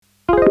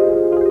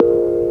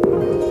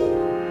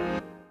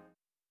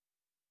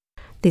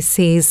This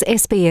is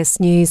SBS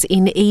News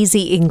in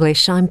Easy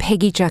English. I'm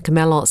Peggy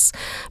Giacomellos.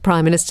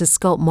 Prime Minister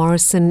Scott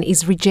Morrison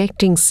is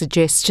rejecting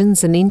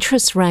suggestions an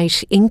interest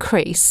rate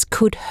increase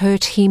could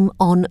hurt him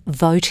on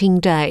voting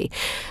day.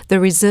 The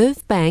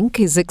Reserve Bank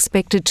is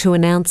expected to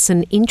announce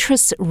an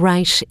interest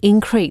rate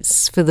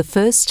increase for the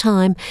first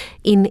time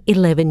in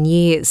 11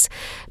 years.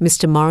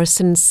 Mr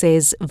Morrison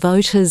says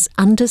voters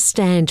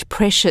understand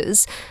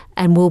pressures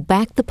and will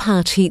back the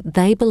party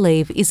they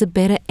believe is a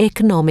better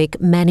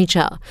economic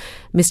manager.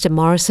 Mr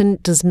Morrison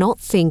does not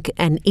think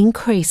an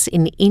increase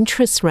in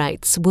interest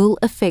rates will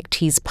affect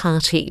his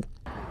party.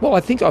 Well,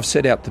 I think I've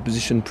set out the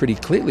position pretty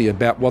clearly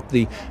about what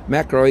the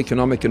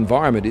macroeconomic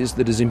environment is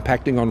that is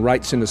impacting on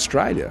rates in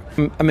Australia.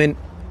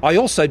 I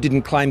also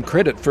didn't claim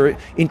credit for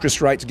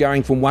interest rates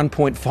going from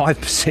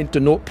 1.5% to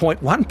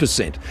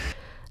 0.1%.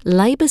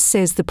 Labor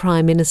says the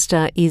Prime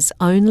Minister is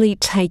only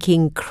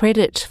taking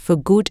credit for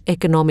good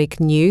economic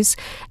news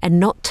and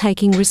not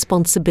taking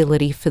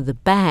responsibility for the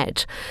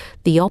bad.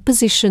 The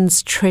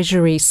opposition's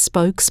Treasury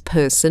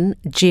spokesperson,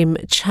 Jim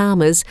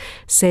Chalmers,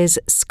 says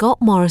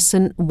Scott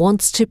Morrison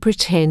wants to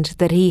pretend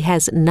that he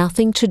has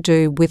nothing to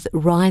do with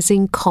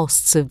rising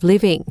costs of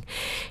living.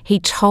 He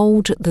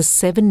told the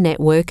Seven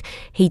Network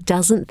he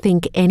doesn't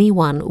think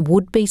anyone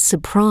would be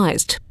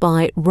surprised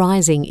by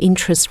rising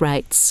interest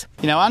rates.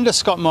 Under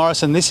Scott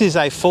Morrison, this is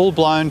a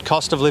full-blown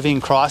cost of living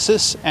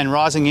crisis, and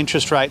rising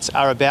interest rates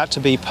are about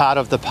to be part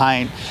of the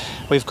pain.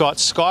 We've got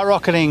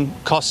skyrocketing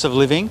costs of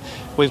living,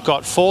 we've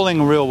got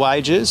falling real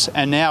wages,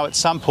 and now at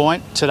some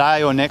point,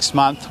 today or next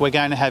month, we're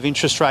going to have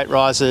interest rate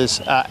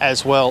rises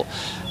as well.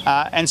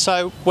 And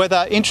so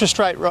whether interest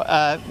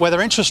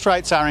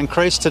rates are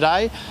increased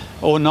today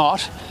or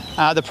not,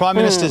 the Prime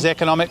Minister's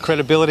economic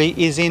credibility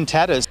is in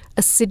tatters.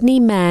 A Sydney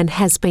man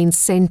has been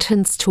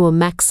sentenced to a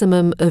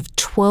maximum of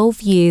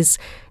 12 years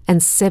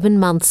and 7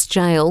 months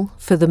jail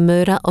for the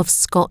murder of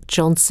Scott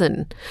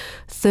Johnson.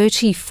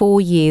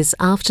 34 years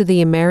after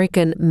the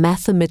American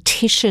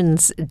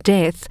mathematician's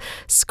death,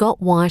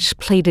 Scott White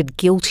pleaded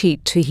guilty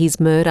to his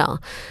murder.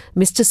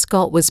 Mr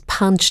Scott was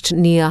punched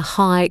near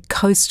High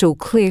Coastal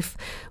Cliff,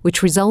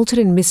 which resulted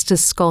in Mr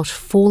Scott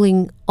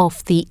falling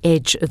off the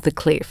edge of the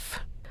cliff.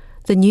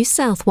 The New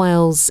South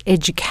Wales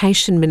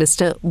Education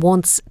Minister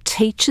wants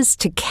teachers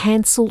to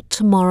cancel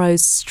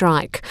tomorrow's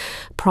strike,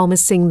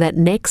 promising that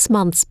next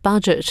month's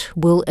budget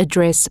will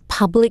address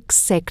public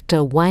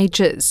sector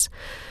wages.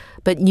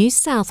 But New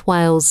South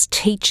Wales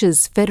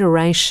Teachers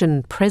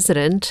Federation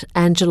President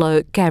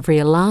Angelo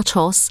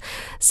Gavrielatos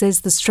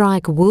says the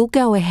strike will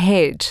go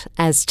ahead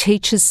as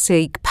teachers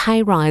seek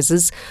pay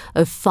rises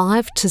of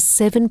 5 to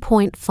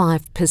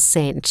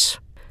 7.5%.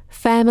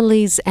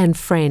 Families and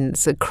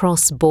friends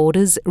across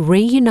borders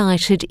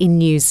reunited in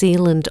New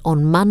Zealand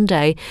on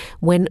Monday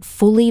when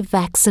fully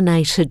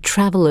vaccinated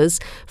travellers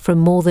from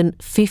more than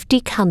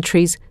 50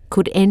 countries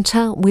could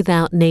enter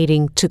without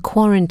needing to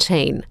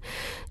quarantine.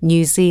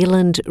 New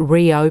Zealand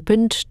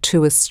reopened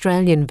to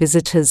Australian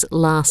visitors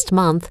last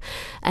month,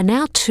 and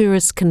now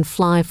tourists can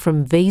fly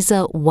from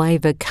visa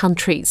waiver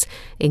countries,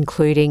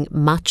 including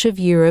much of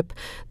Europe,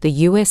 the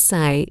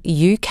USA,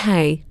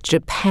 UK,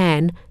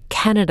 Japan,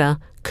 Canada,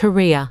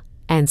 Korea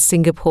and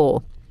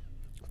Singapore.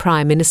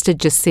 Prime Minister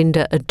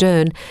Jacinda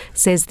Ardern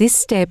says this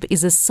step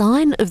is a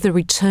sign of the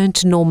return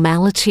to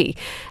normality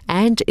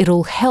and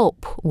it'll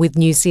help with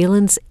New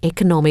Zealand's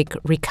economic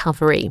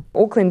recovery.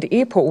 Auckland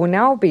Airport will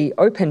now be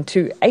open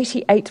to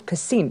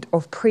 88%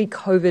 of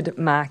pre-COVID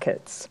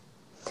markets.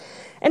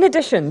 In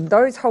addition,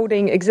 those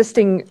holding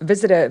existing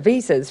visitor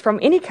visas from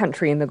any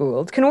country in the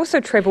world can also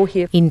travel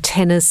here. In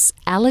tennis,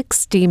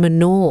 Alex de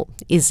Minaur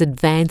is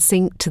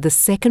advancing to the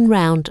second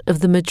round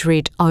of the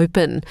Madrid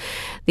Open.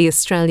 The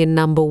Australian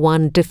number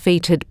one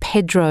defeated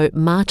Pedro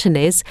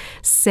Martinez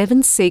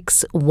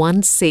 7-6,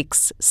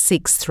 1-6,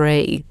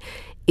 6-3.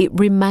 It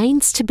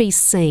remains to be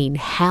seen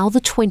how the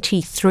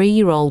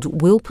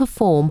 23-year-old will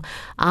perform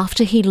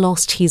after he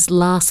lost his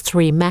last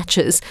 3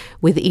 matches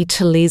with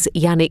Italy's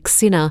Yannick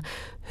Sinner,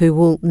 who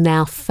will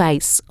now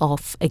face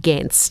off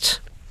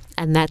against.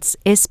 And that's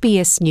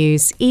SBS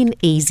News in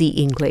Easy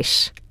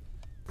English.